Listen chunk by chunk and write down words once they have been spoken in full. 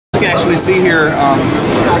can actually see here,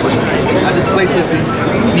 I just placed this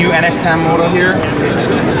new NX10 model here.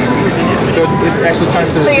 So it's actually trying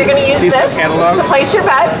to. So you're going to use this to place your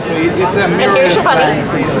bet. So it's a mirror. And here's your money.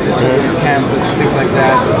 Cams and things like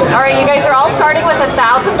that. All right, you guys are all starting with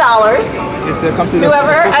 $1,000.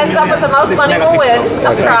 Whoever ends up with the most money will win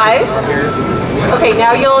a prize. Okay,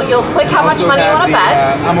 now you'll click how much money you want to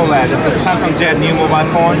bet. AMOLED. It's a Samsung Jet new mobile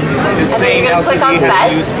phone. The same LCD has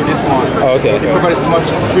been used for this one. Oh, okay. It provides much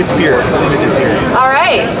crispier images here. All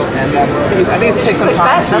right. And I think it takes some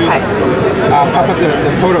time to pop up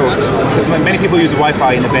the photos. Because many people use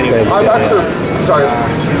Wi-Fi in the venue. I'm not sure. Sorry.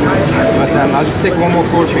 But I'll just take one more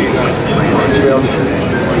photo for you guys.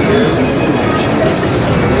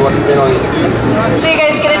 So you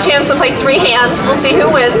guys get a chance to play 3 hands. We'll see who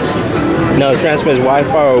wins. Now, transfer is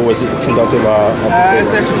Wi-Fi or was it conducted off the table?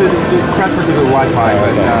 It's actually transferred to the Wi-Fi,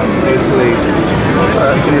 but basically you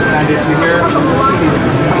can send it to here.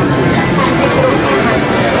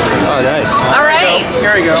 Oh, nice. All right.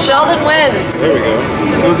 Here we go. Sheldon wins. There we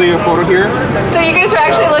go. Those are your photo here. So you guys are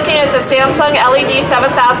actually looking at the Samsung LED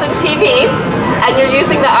 7000 TV, and you're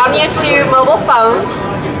using the Omnia 2 mobile phones.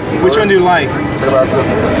 Which one do you like? The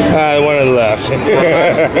one on the left.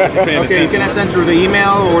 Okay, you can send through the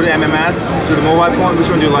email or the MMS to the mobile phone. Which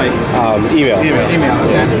one do you like? Email. Email,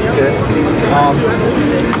 okay. That's good.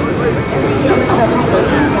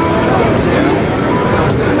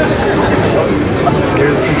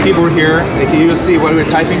 There's some keyboard here. Like you see what we're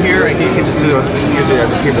typing here, and you can just use it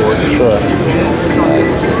as a keyboard. Sure.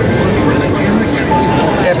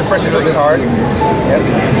 You have to press it a bit hard. Yep.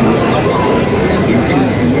 Into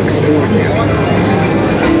the extraordinary.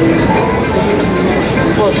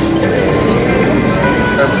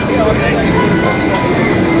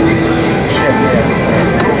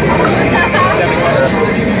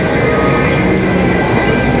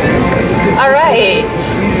 All right.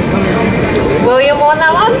 William won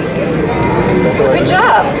that one? Good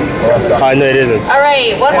job. No, it isn't. All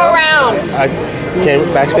right, one more round. Can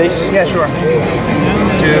backspace? Yeah, sure.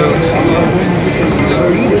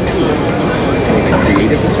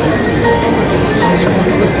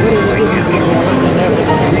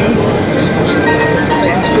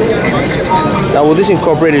 Now, will this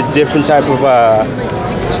incorporate a different type of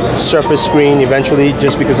surface screen eventually,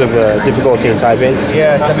 just because of difficulty in typing?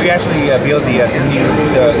 Yes, and we actually built the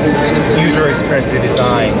user experience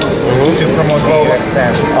design to promote the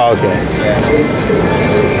NX10. Oh, okay. Yeah.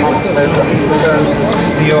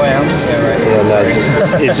 COM. Yeah, right. Yeah, no,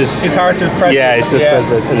 it's just it's hard to press. Yeah, it's just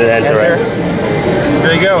press and then enter. Right?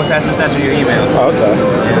 There you go. It has been sent to your email. Oh, okay.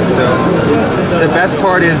 Yeah, so the best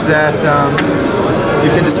part is that you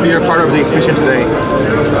can just be a part of the exhibition today.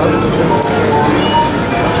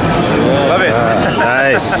 Love it.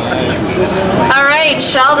 Nice. All right,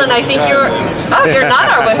 Sheldon, I think you're... Oh, you're not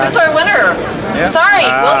our winner. Who's our winner? Yeah. Sorry,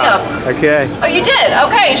 William. Okay. Oh, you did?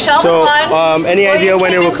 Okay, Sheldon won. Any idea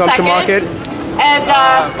when it will come to market? And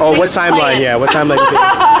what timeline? Yeah, what timeline is it?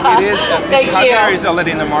 It is. Thank you. Hardware is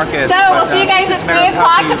already in the market. So we'll see you guys at 3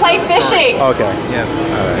 o'clock to play fishing. Okay. Yep.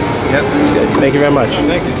 All right. Yep. Thank you very much.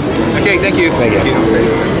 Thank you. Okay, thank you. Thank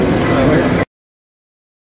you.